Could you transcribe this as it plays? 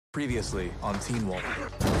Previously on Teen Wolf.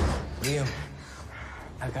 Liam,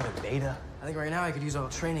 I've got a beta. I think right now I could use a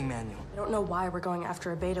training manual. I don't know why we're going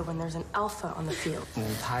after a beta when there's an alpha on the field. An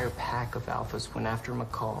entire pack of alphas went after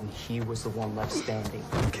McCall, and he was the one left standing.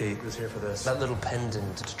 Kate was here for this. That little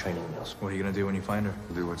pendant to training wheels. What are you gonna do when you find her?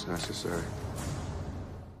 Do what's necessary.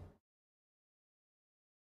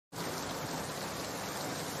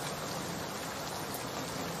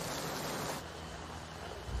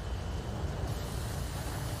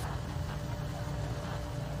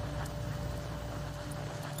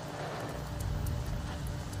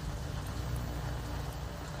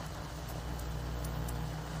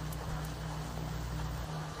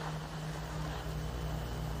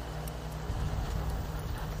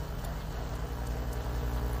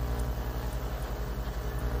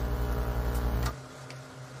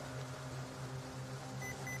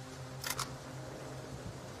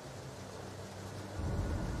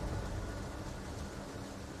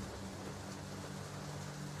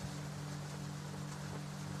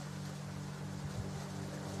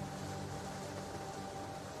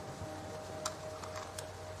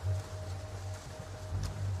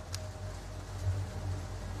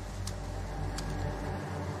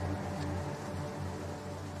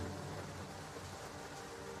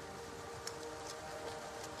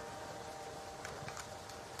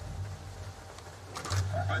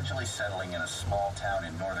 Eventually settling in a small town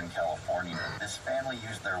in Northern California, this family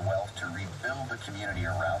used their wealth to rebuild the community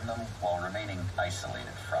around them while remaining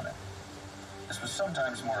isolated from it. This was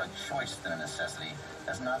sometimes more a choice than a necessity,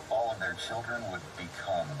 as not all of their children would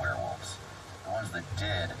become werewolves. The ones that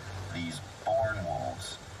did, these born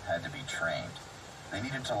wolves, had to be trained. They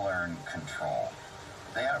needed to learn control.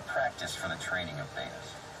 They had a practice for the training of betas,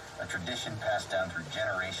 a tradition passed down through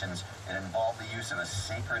generations. It involved the use of a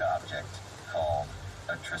sacred object called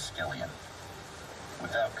a Triskelion.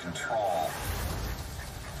 Without control,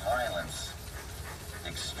 violence,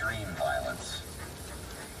 extreme violence,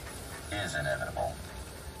 is inevitable.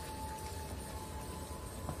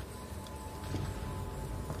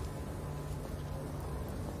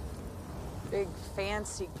 Big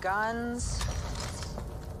fancy guns,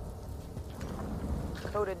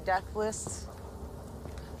 coded death lists,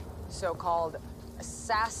 so-called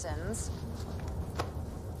assassins.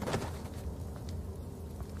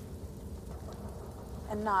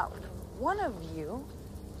 And not one of you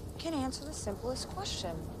can answer the simplest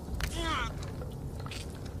question.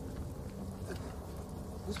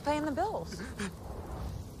 Who's paying the bills?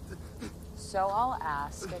 So I'll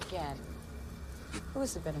ask again. Who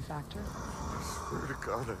is the benefactor? I swear to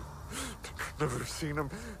God, I've never seen him,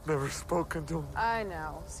 never spoken to him. I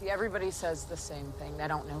know. See, everybody says the same thing. They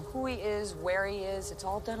don't know who he is, where he is. It's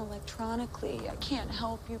all done electronically. I can't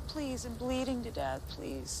help you. Please, I'm bleeding to death.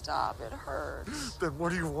 Please stop. It hurts. Then what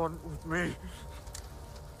do you want with me?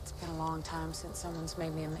 It's been a long time since someone's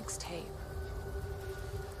made me a mixtape.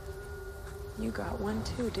 You got one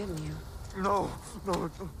too, didn't you? No.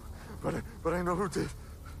 But I know who did.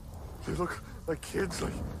 They look like kids,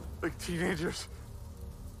 like teenagers.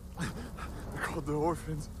 They're called the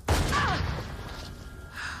Orphans.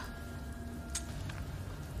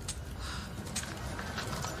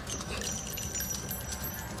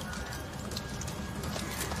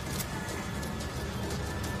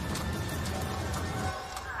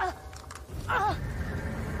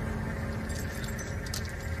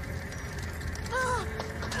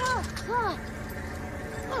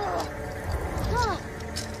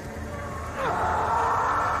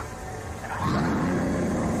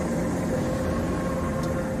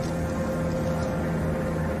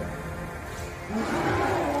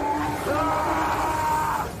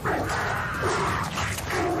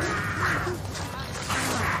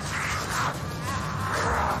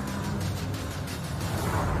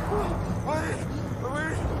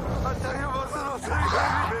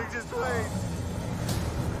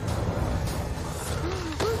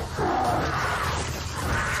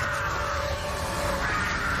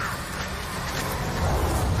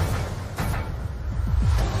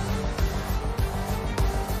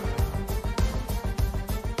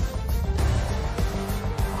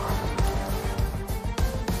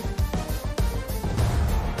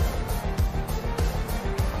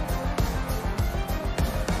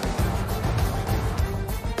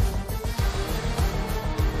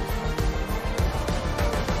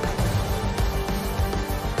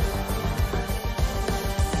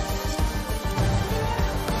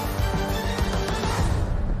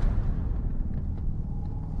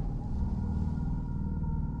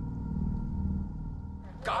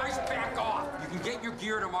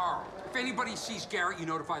 gear tomorrow. If anybody sees Garrett, you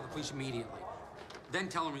notify the police immediately. Then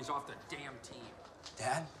tell him he's off the damn team.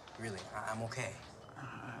 Dad? Really, I'm okay.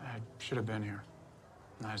 should have been here.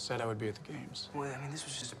 And I said I would be at the games. Well, I mean, this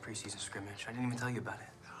was just a preseason scrimmage. I didn't even tell you about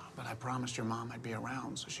it. But I promised your mom I'd be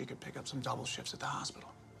around so she could pick up some double shifts at the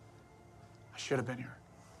hospital. I should have been here.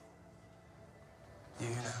 You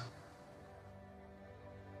know.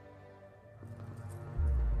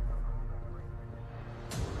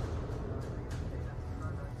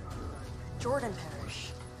 Jordan Parrish.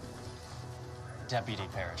 Deputy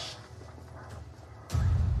Parrish.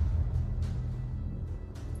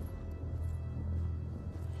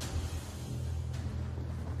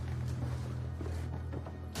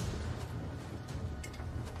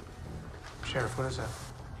 Sheriff, what is that?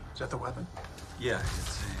 Is that the weapon? Yeah,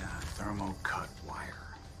 it's a thermo-cut wire.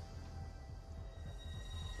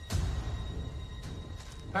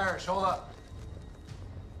 Parrish, hold up.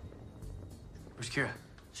 Where's Kira?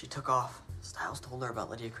 She took off. Styles told her about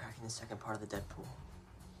Lydia cracking the second part of the dead pool.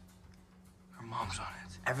 Her mom's on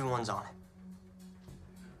it. Everyone's on it.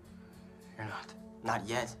 You're not. Not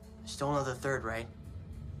yet. There's still another third, right?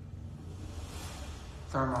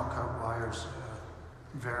 Thermo-cut wires,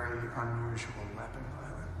 very unusual weapon,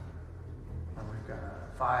 Violet. And we've got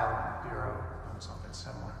a file in the bureau on something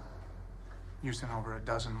similar. Used in over a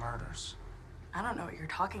dozen murders. I don't know what you're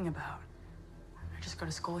talking about. I just go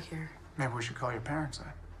to school here. Maybe we should call your parents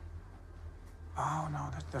then. Oh, no,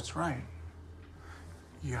 that's right.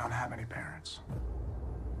 You don't have any parents.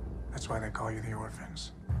 That's why they call you the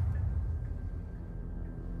Orphans.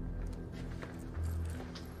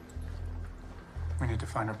 We need to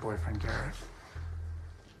find her boyfriend, Garrett.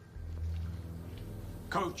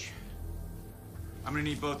 Coach, I'm gonna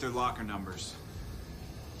need both their locker numbers.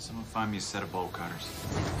 Someone find me a set of bolt cutters.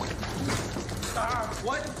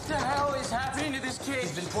 What the hell is happening to this kid?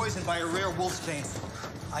 He's been poisoned by a rare wolf's bane.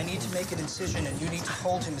 I need to make an incision, and you need to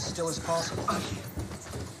hold him as still as possible.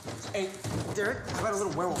 Hey, Derek, how about a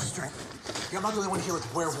little werewolf strength? I'm not the only one here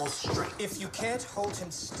with werewolf strength. If you can't hold him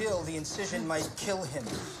still, the incision might kill him.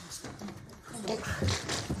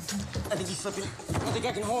 I think he's slipping. I think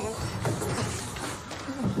I can hold him.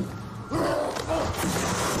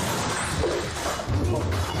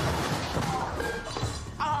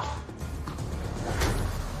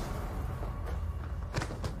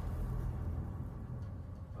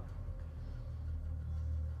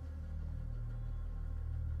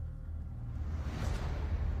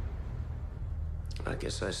 I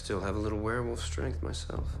guess I still have a little werewolf strength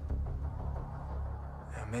myself.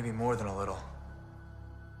 Yeah, maybe more than a little.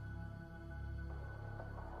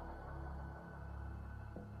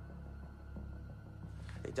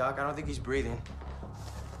 Hey, Doc, I don't think he's breathing.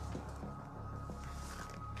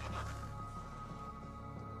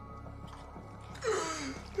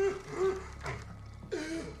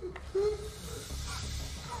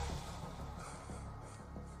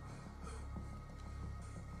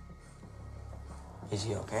 Is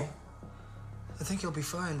he okay? I think he'll be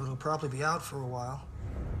fine, but he'll probably be out for a while.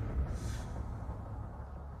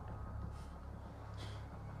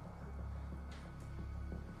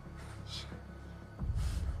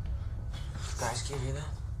 Guys, can you hear that?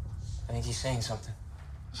 I think he's saying something.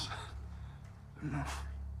 No.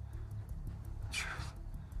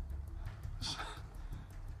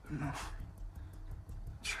 No.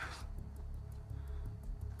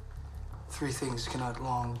 Three things cannot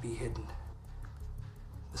long be hidden.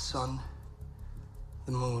 The sun,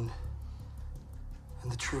 the moon, and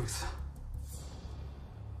the truth.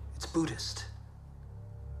 It's Buddhist.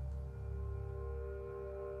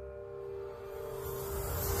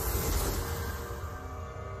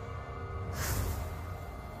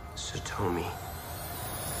 Satomi.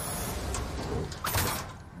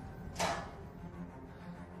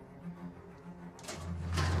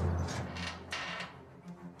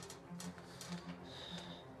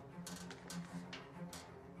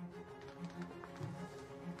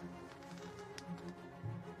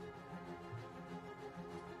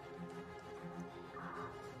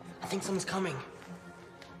 I think someone's coming.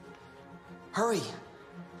 Hurry!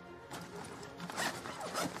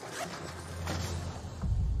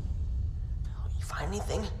 You find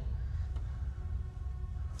anything?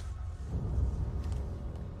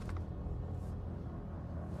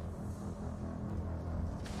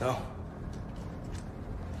 No.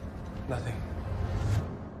 Nothing.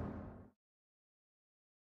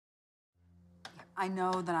 I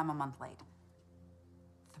know that I'm a month late.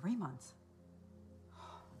 3 months?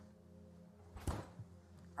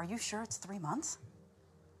 Are you sure it's 3 months?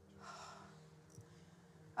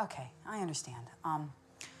 Okay, I understand.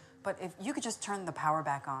 But if you could just turn the power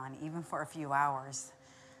back on, even for a few hours,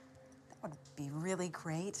 that would be really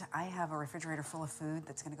great. I have a refrigerator full of food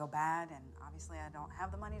that's gonna go bad, and obviously I don't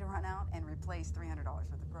have the money to run out and replace $300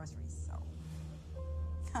 worth of groceries, so.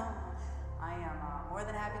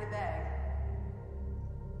 happy to beg.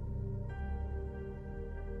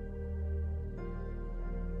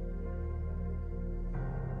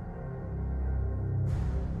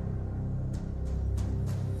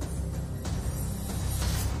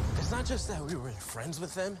 It's not just that we were friends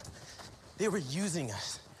with them. They were using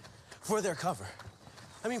us for their cover.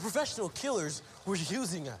 I mean, professional killers were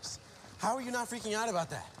using us. How are you not freaking out about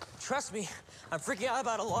that? Trust me, I'm freaking out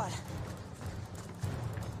about a lot.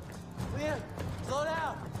 Liam, slow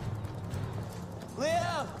down.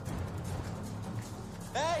 Liam!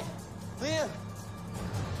 Hey, Liam!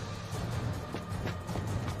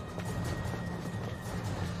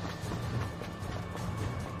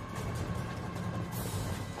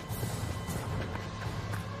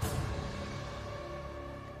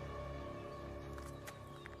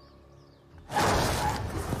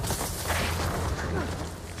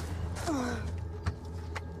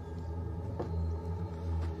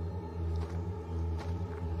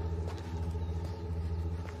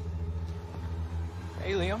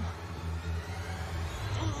 Hey, Liam.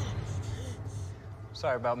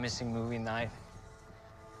 Sorry about missing movie night.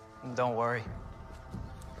 Don't worry.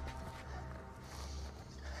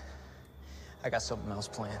 I got something else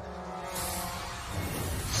planned.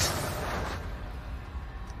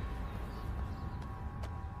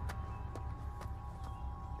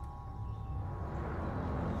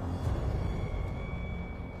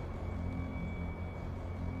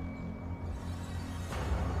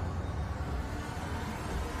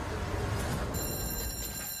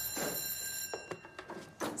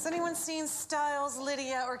 Has anyone seen Styles,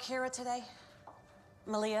 Lydia, or Kara today?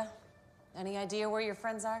 Malia, any idea where your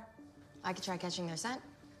friends are? I could try catching their scent.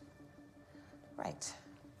 Right.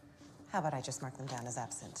 How about I just mark them down as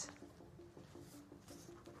absent?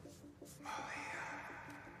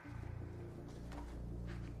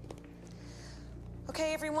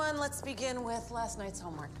 Okay, everyone, let's begin with last night's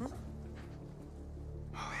homework.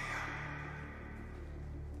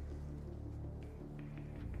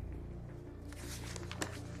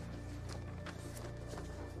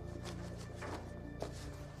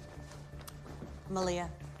 Malia,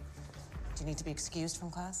 do you need to be excused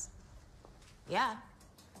from class? Yeah.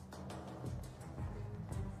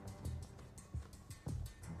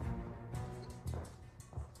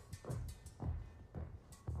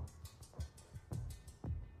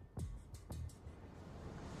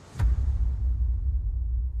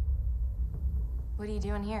 What are you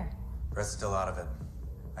doing here? Brett's still out of it.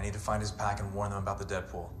 I need to find his pack and warn them about the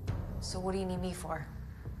Deadpool. So what do you need me for?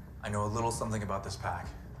 I know a little something about this pack.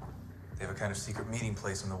 They have a kind of secret meeting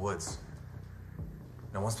place in the woods.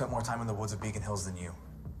 No one spent more time in the woods of Beacon Hills than you.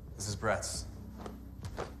 This is Brett's.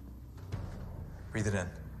 Breathe it in.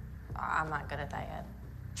 I'm not good at that yet.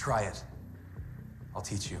 Try it. I'll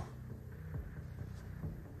teach you.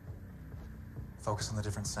 Focus on the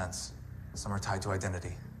different scents. Some are tied to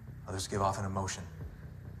identity. Others give off an emotion.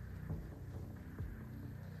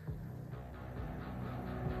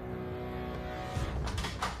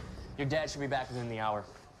 Your dad should be back within the hour.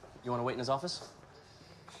 You want to wait in his office?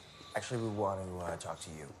 Actually, we want to talk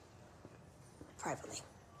to you. Privately.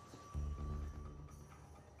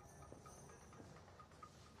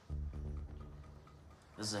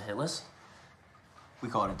 This is a hit list? We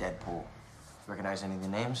call it a Deadpool. Recognize any of the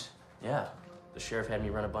names? Yeah. The sheriff had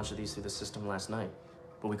me run a bunch of these through the system last night,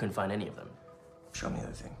 but we couldn't find any of them. Show me the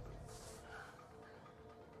other thing.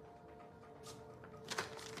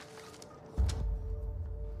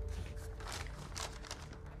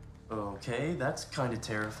 Okay, that's kind of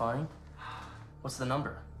terrifying. What's the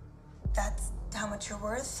number? That's how much you're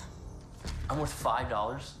worth? I'm worth $5.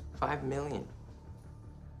 $5 million.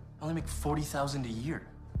 I only make $40,000 a year.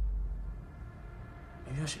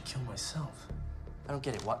 Maybe I should kill myself. I don't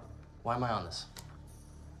get it. Why am I on this?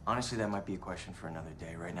 Honestly, that might be a question for another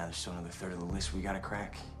day. Right now, there's still another third of the list we gotta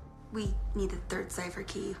crack. We need a third cipher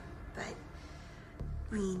key, but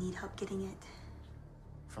we need help getting it.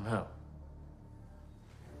 From who?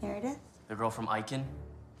 Meredith? The girl from Icon?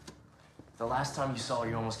 The last time you saw her,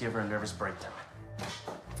 you almost gave her a nervous breakdown.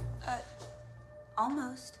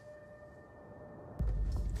 Almost.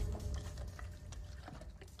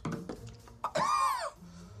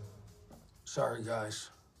 Sorry,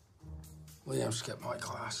 guys. Liam skipped my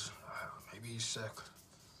class. Maybe he's sick.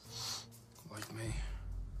 Like me.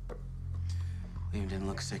 Liam didn't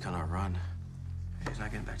look sick on our run. He's not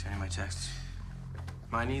getting back to any of my texts.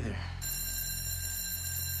 Mine either.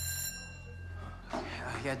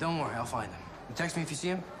 Yeah, don't worry. I'll find him. You text me if you see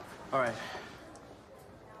him? All right.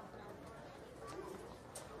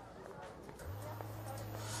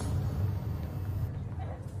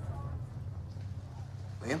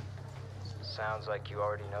 Liam? Sounds like you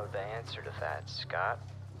already know the answer to that, Scott.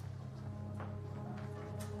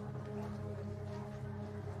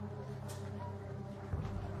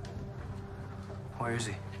 Where is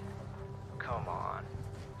he? Come on.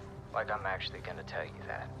 Like I'm actually gonna tell you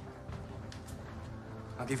that.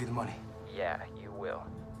 I'll give you the money. Yeah, you will.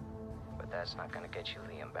 But that's not gonna get you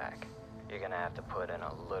Liam back. You're gonna have to put in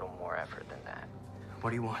a little more effort than that.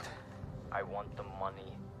 What do you want? I want the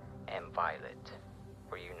money and Violet,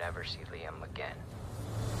 or you never see Liam again.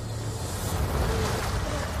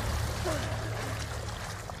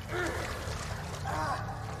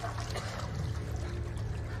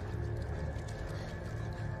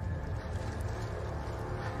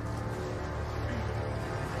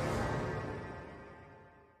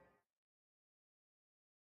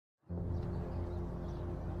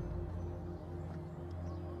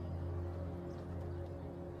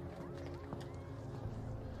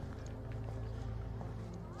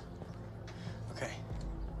 Okay.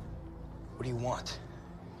 What do you want?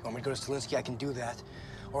 You want me to go to Stilinski? I can do that.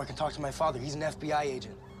 Or I can talk to my father. He's an FBI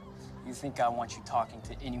agent. You think I want you talking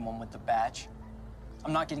to anyone with the badge?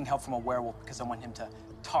 I'm not getting help from a werewolf because I want him to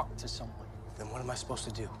talk to someone. Then what am I supposed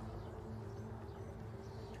to do?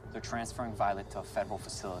 They're transferring Violet to a federal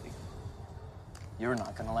facility. You're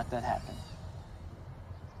not gonna let that happen.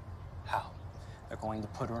 How? They're going to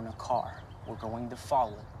put her in a car. We're going to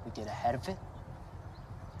follow it. We get ahead of it.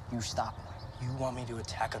 You stop it. You want me to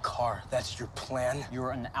attack a car? That's your plan?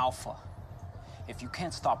 You're an alpha. If you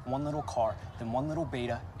can't stop one little car, then one little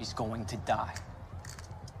beta is going to die.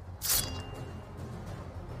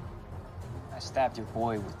 I stabbed your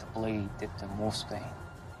boy with the blade dipped in wolfsbane.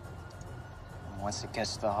 And once it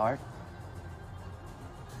gets to the heart,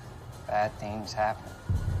 bad things happen.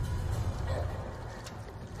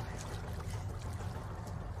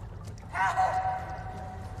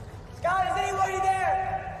 Scott, is anybody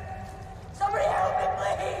there? Somebody help me,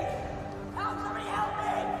 please! Help, somebody help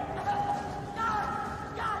me!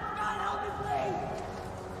 Scott, help me, please!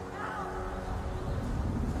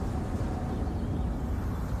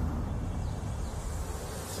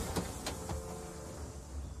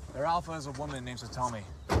 Their alpha is a woman named Satomi.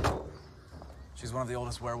 She's one of the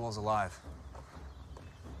oldest werewolves alive.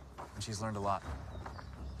 And she's learned a lot.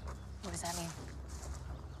 What does that mean?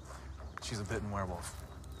 She's a bitten werewolf.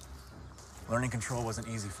 Learning control wasn't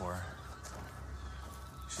easy for her.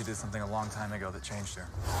 She did something a long time ago that changed her.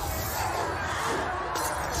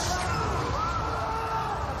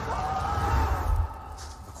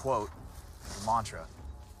 The quote, the mantra,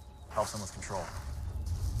 helps them with control.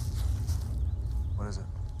 What is it?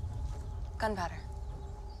 Gunpowder.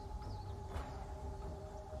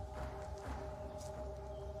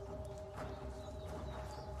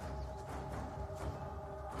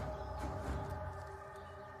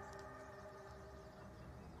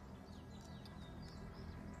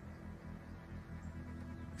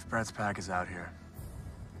 If Brett's pack is out here,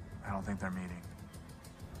 I don't think they're meeting.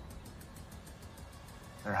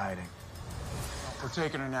 They're hiding. We're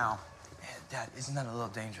taking her now. Man, Dad, isn't that a little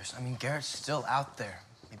dangerous? I mean, Garrett's still out there.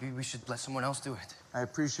 Maybe we should let someone else do it. I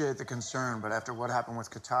appreciate the concern, but after what happened with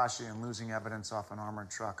Katashi and losing evidence off an armored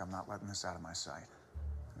truck, I'm not letting this out of my sight.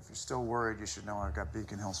 If you're still worried, you should know I've got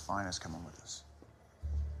Beacon Hill's finest coming with us.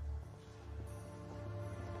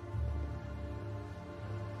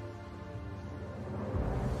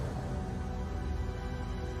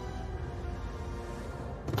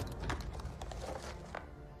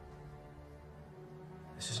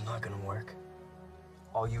 This is not gonna work.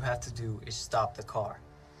 All you have to do is stop the car.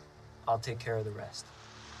 I'll take care of the rest.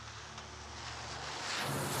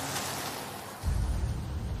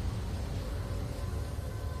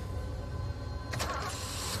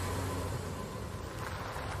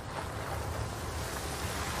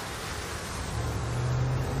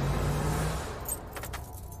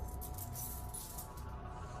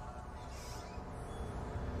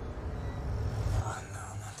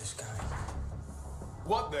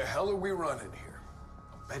 What the hell are we running here?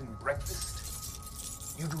 A bed and breakfast?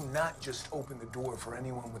 You do not just open the door for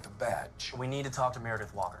anyone with a badge. We need to talk to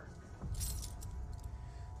Meredith Walker.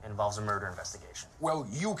 It involves a murder investigation. Well,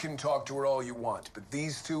 you can talk to her all you want, but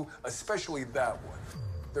these two, especially that one,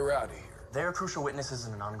 they're out of here. They're crucial witnesses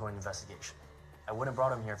in an ongoing investigation. I wouldn't have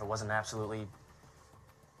brought them here if it wasn't absolutely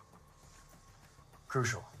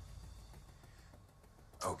crucial.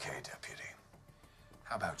 Okay, Deputy.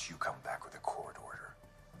 How about you come back with a court order?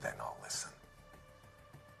 Then I'll listen.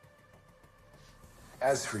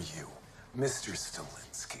 As for you, Mr.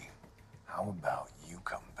 Stilinski, how about you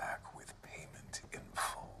come back with payment in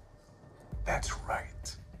full? That's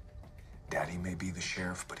right. Daddy may be the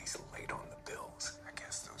sheriff, but he's late on the bills. I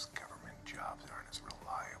guess those government jobs aren't as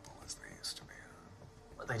reliable as they used to be.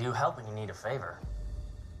 But they do help when you need a favor.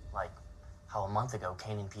 Like how a month ago,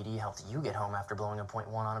 Canaan PD helped you get home after blowing a .1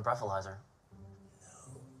 on a breathalyzer.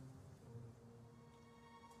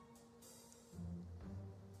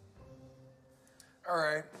 All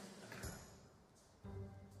right.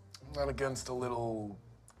 I'm not against a little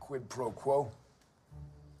quid pro quo.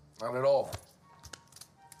 Not at all.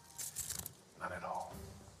 Not at all.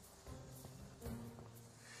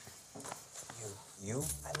 You?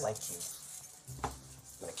 I like you. I'm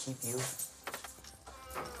gonna keep you.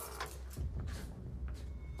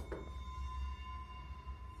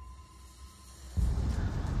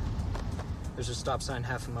 There's a stop sign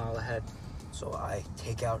half a mile ahead. So I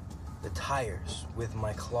take out the tires with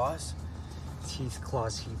my claws? Teeth,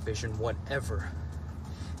 claws, heat vision, whatever.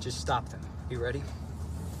 Just stop them. You ready?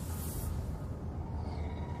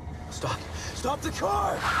 Stop. Stop the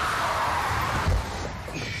car!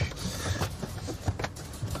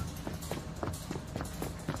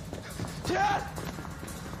 Dad!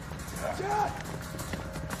 Dad!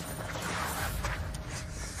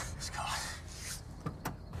 Scott.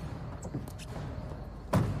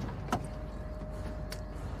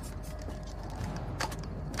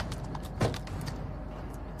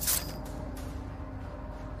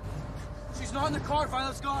 She's not in the car.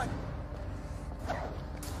 Violet's gone.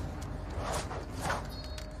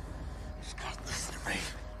 Scott, listen to me.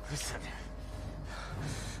 Listen.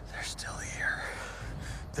 They're still here.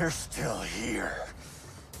 They're still here.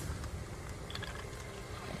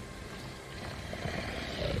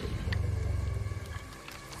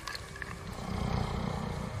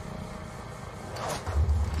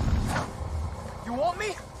 You want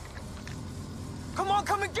me? Come on,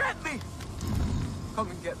 come and get me! Come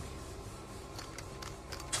and get me.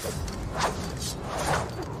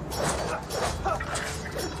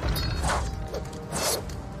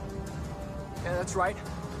 Yeah, that's right.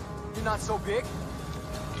 You're not so big.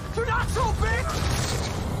 You're not so big!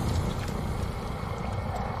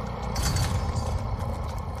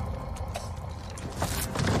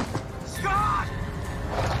 Scott!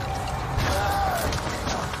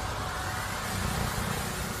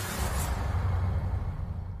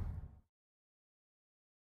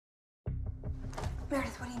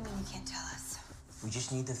 Meredith, what do you mean you can't tell us? We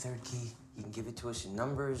just need the third key. You can give it to us in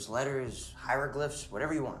numbers, letters, hieroglyphs,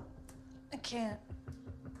 whatever you want. I can't.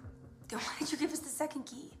 Then why did you give us the second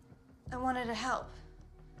key? I wanted to help.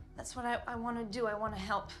 That's what I want to do. I want to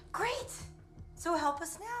help. Great! So help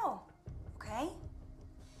us now, okay?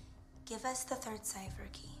 Give us the third cipher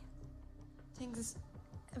key. Things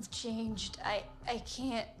have changed. I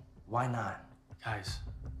can't. Why not? Guys,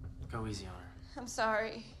 go easy on her. I'm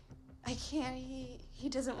sorry. I can't. He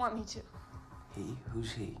doesn't want me to. He?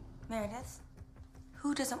 Who's he? Meredith,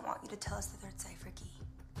 who doesn't want you to tell us the third cipher key?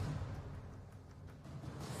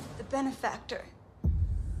 The benefactor.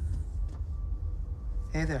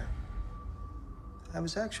 Hey there. I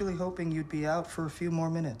was actually hoping you'd be out for a few more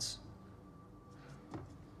minutes.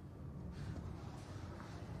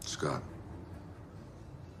 Scott.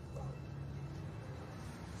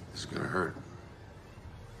 This is gonna hurt.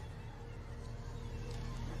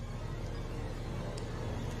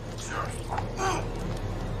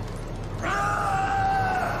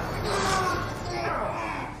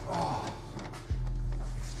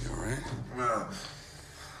 You all right?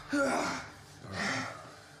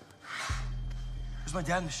 Where's my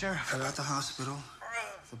dad and the sheriff? They're at the hospital.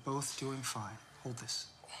 They're both doing fine. Hold this.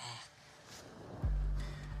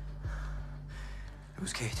 It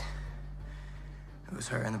was Kate. It was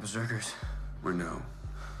her and the Berserkers. We know.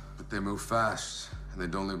 But they move fast, and they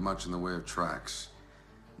don't leave much in the way of tracks.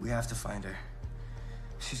 We have to find her.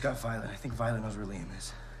 She's got Violet. I think Violet knows where Liam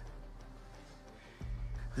is.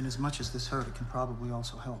 Then as much as this hurt, it can probably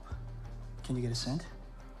also help. Can you get a scent?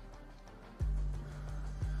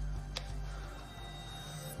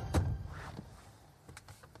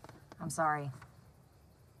 I'm sorry.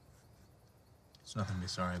 It's nothing to be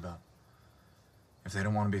sorry about. If they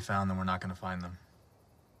don't want to be found, then we're not going to find them.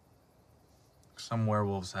 Some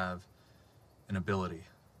werewolves have an ability,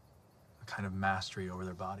 a kind of mastery over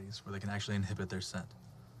their bodies, where they can actually inhibit their scent.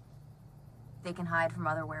 They can hide from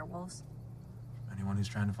other werewolves. Anyone who's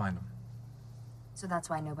trying to find them. So that's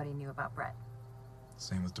why nobody knew about Brett.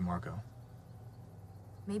 Same with DeMarco.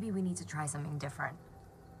 Maybe we need to try something different.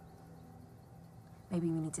 Maybe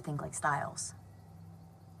we need to think like Styles.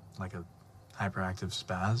 Like a hyperactive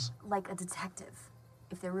spaz? Like a detective.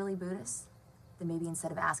 If they're really Buddhists, then maybe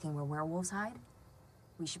instead of asking where werewolves hide,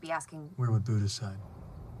 we should be asking... Where would Buddhists hide?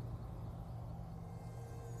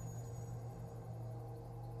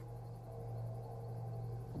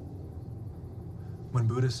 When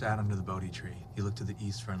Buddha sat under the Bodhi tree, he looked to the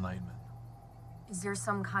east for enlightenment. Is there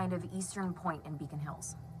some kind of eastern point in Beacon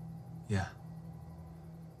Hills? Yeah.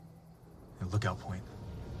 A lookout point.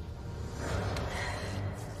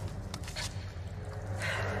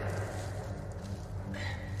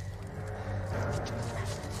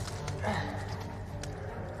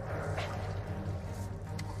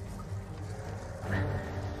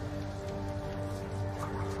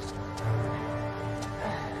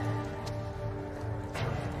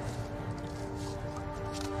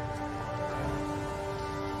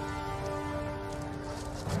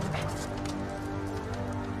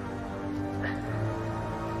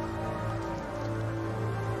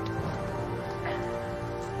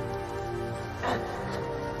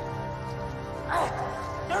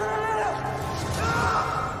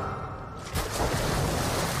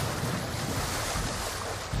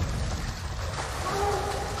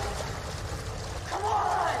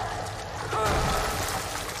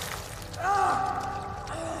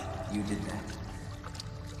 You did that.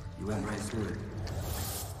 You went right through it.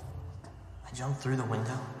 I jumped through the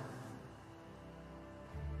window.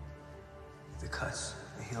 The cuts,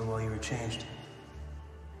 they healed while you were changed.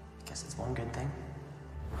 Guess it's one good thing.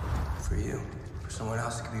 For you. For someone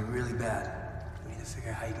else, it could be really bad. We need to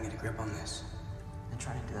figure out how you can get a grip on this. I've been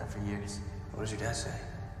trying to do that for years. What does your dad say?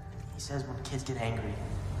 He says when kids get angry,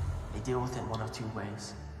 they deal with it one of two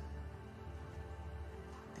ways.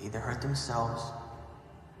 They either hurt themselves,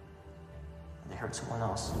 or they hurt someone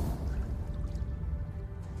else.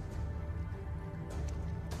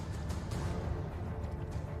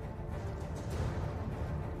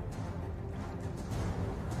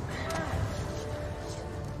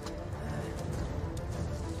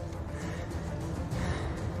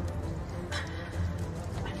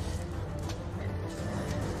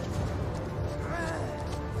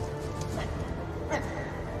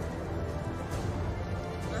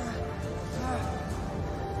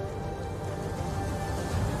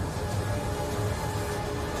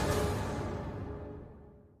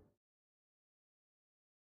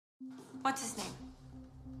 What's his name?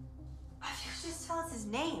 Why don't you just tell us his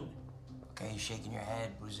name? Okay, you're shaking your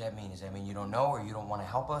head. What does that mean? Does that mean you don't know or you don't want to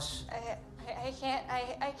help us? I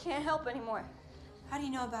can't help anymore. How do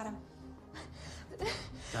you know about him?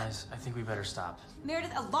 Guys, I think we better stop.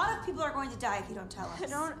 Meredith, a lot of people are going to die if you don't tell us.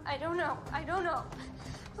 I don't know.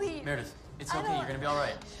 Please. Meredith, it's okay. You're gonna be all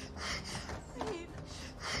right. Please.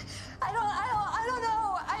 I don't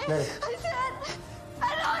know. Meredith. I said,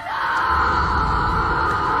 I don't know!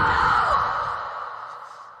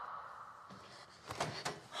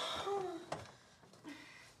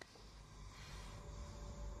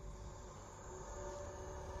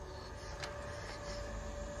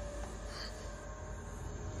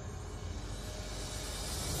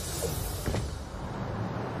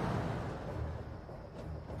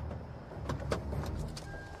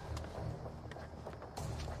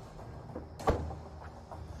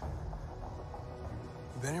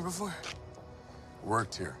 Been here before?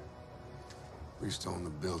 Worked here. We used to own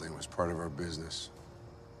the building. It was part of our business.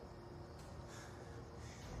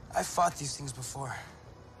 I fought these things before.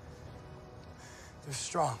 They're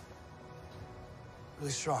strong.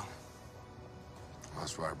 Really strong. Well,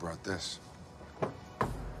 that's why I brought this. I'm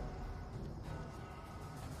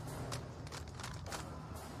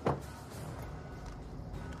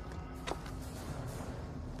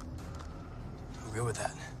good with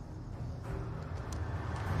that.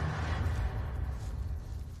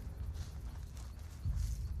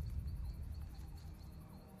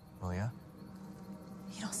 Malia?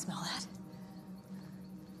 You don't smell that?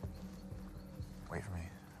 Wait for me.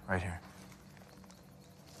 Right here.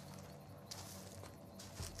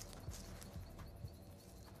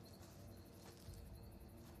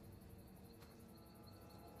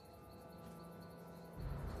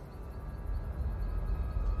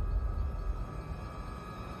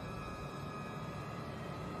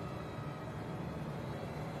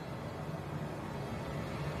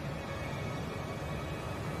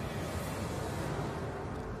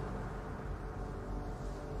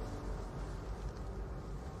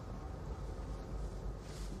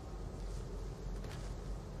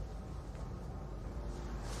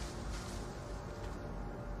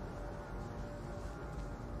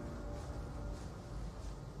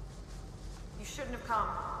 You shouldn't have come.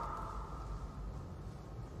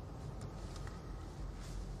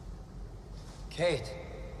 Kate.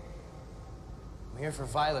 I'm here for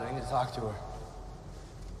Violet. I need to talk to her.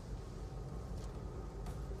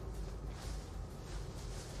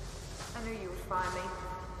 I knew you would find me.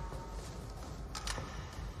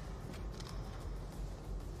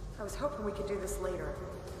 I was hoping we could do this later.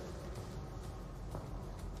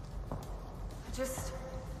 I just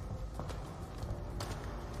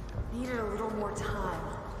needed a little more time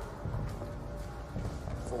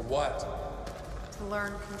For what? to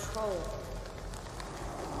learn control.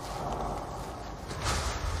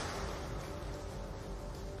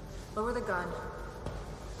 Lower the gun.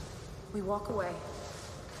 We walk away.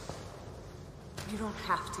 You don't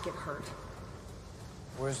have to get hurt.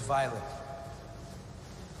 Where's Violet?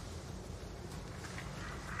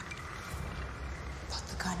 Put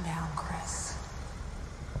the gun down, Chris.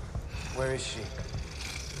 Where is she?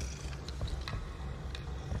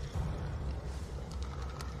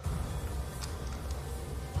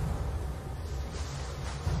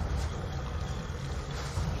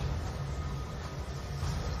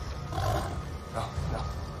 No, no.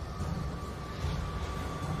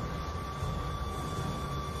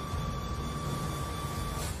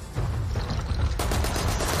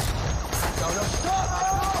 No, no, stop!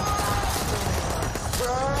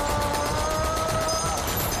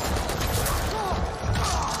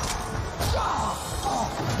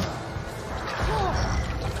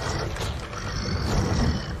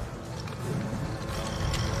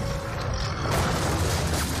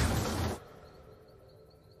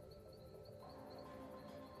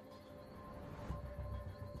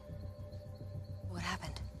 What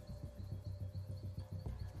happened?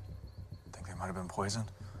 Think they might have been poisoned?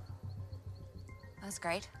 That's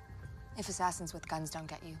great. If assassins with guns don't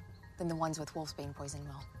get you, then the ones with wolfsbane poison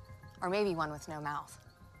will. Or maybe one with no mouth.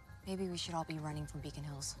 Maybe we should all be running from Beacon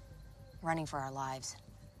Hills. Running for our lives.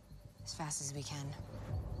 As fast as we can.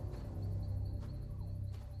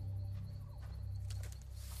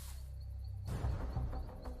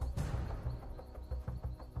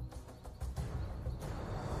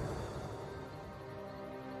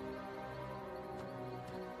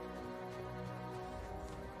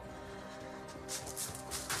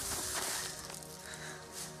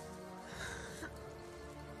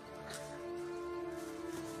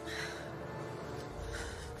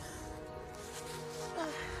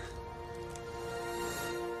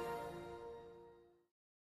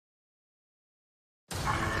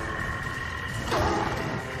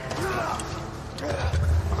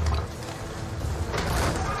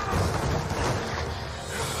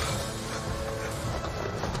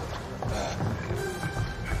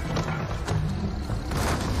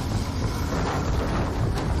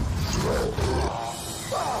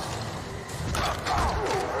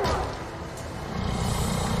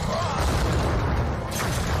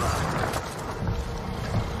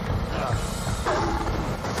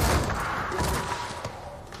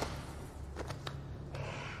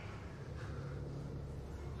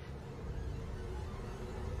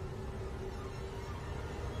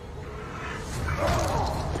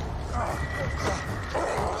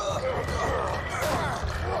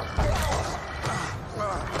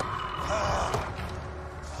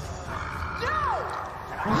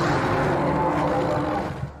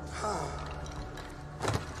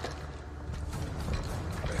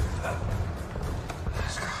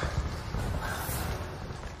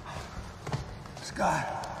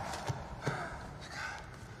 Scott.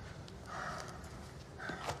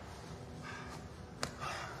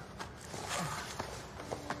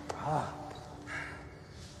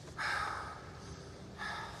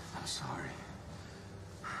 I'm sorry.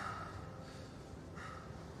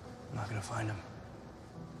 I'm not gonna find him.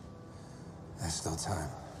 There's still time,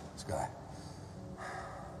 Sky.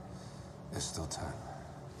 There's still time.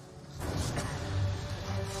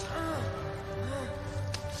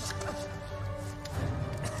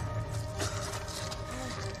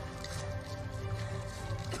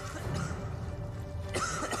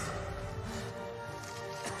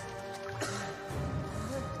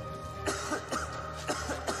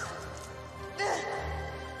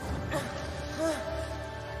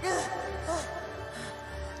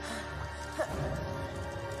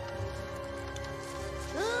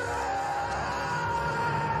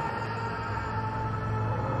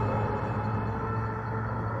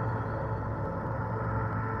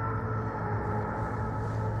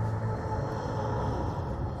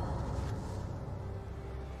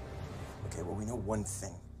 Okay, well, we know one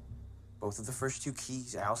thing. Both of the first two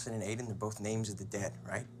keys, Allison and Aiden, they're both names of the dead,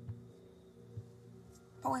 right?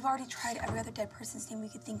 But we've already tried every other dead person's name we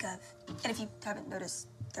could think of. And if you haven't noticed,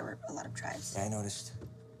 there were a lot of tribes. Yeah, I noticed.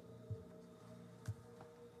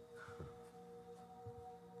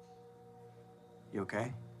 You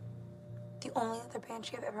okay? The only other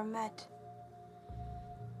banshee I've ever met.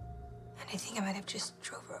 And I think I might have just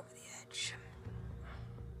drove her over the edge.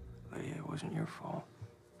 Lydia, it wasn't your fault.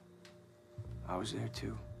 I was there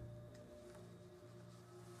too.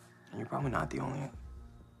 And you're probably not the only one.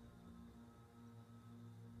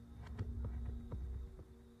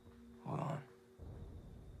 Hold on.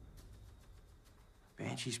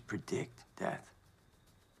 Banshees predict death.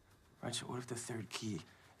 Right, so what if the third key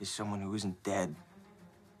is someone who isn't dead?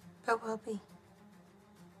 But will be.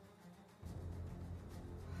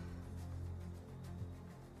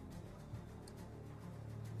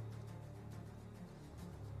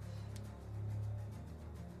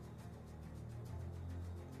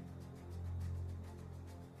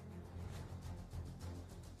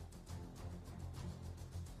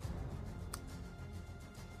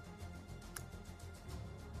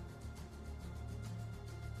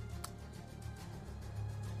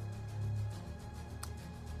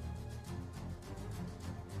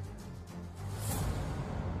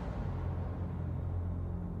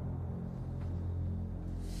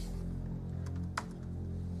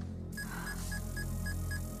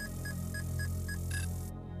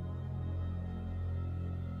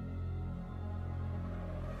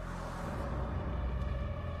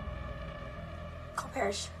 Call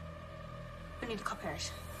Parrish. We need to call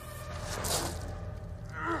Parrish.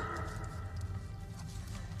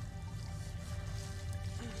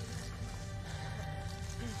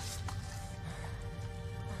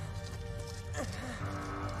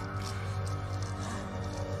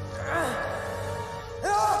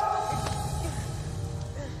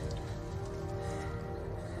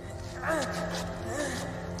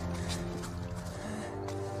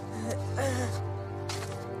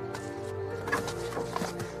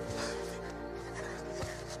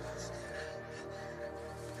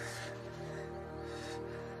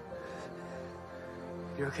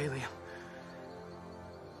 You okay, Liam?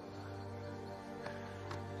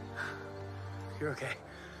 You're okay.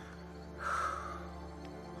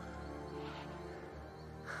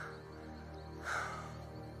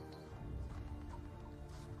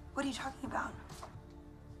 What are you talking about?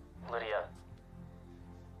 Lydia.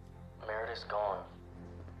 Meredith's gone.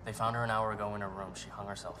 They found her an hour ago in her room. She hung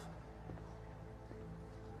herself.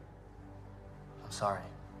 I'm sorry.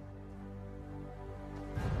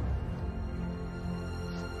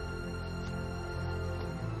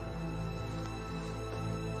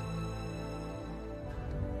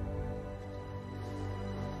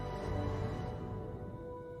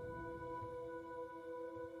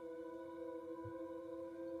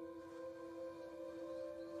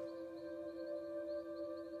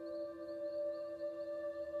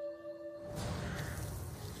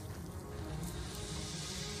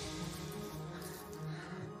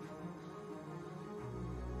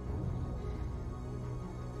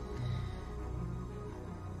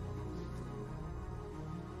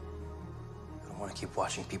 I don't want to keep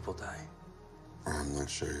watching people die. I'm not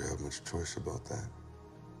sure you have much choice about that.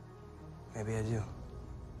 Maybe I do.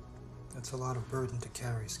 That's a lot of burden to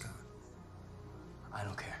carry, Scott. I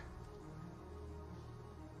don't care.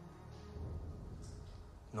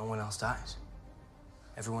 No one else dies.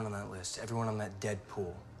 Everyone on that list, everyone on that dead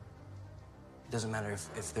pool. It doesn't matter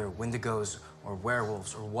if they're Wendigos or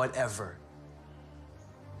werewolves or whatever.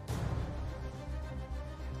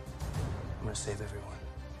 I'm gonna save everyone.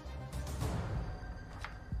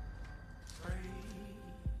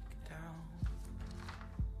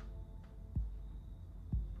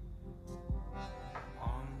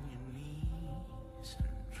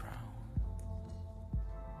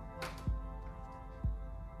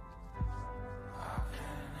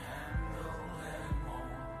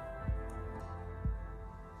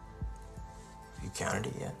 You counted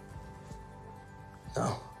it yet?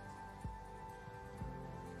 No.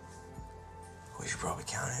 We should probably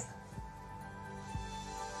count it.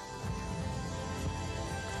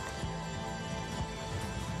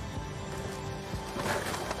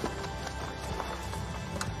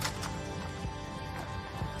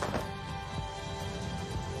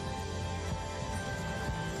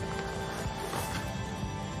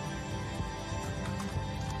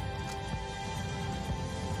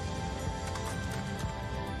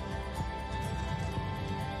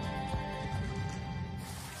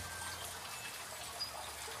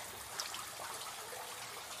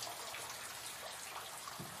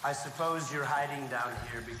 I suppose you're hiding down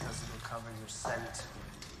here because it'll cover your scent.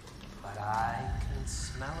 But I can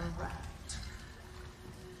smell a rat.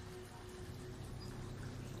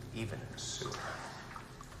 Even in the sewer.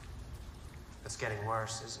 It's getting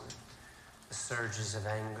worse, isn't it? The surges of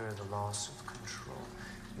anger, the loss of control.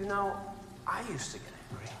 You know, I used to get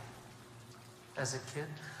angry. As a kid,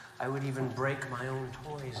 I would even break my own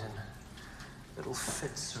toys in little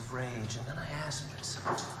fits of rage, and then I asked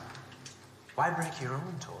myself, why break your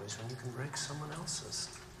own toys when you can break someone else's?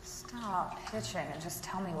 Stop pitching and just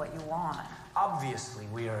tell me what you want. Obviously,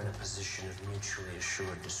 we are in a position of mutually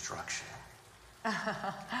assured destruction.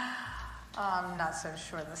 I'm not so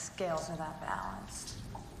sure the scales are that balanced.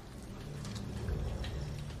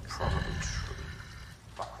 Probably true.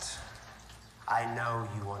 But I know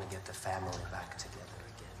you want to get the family back together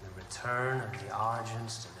again. The return of the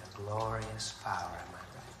Argents to their glorious power, am I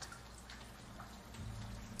right?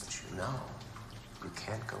 But you know, you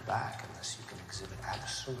can't go back unless you can exhibit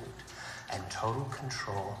absolute and total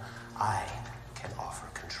control. I can offer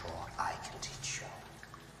control. I can teach you.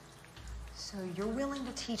 So you're willing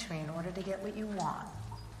to teach me in order to get what you want?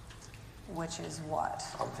 Which is what?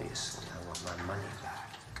 Obviously, I want my money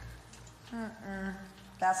back. Mm-mm.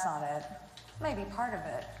 That's not it. Maybe part of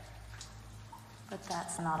it. But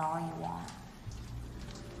that's not all you want.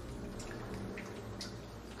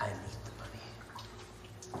 I need the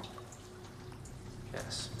money.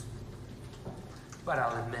 Yes. But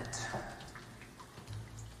I'll admit,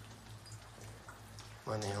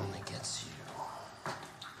 money only gets you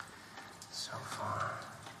so far.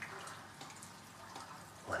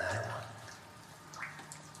 What I want,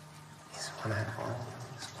 I'm at home.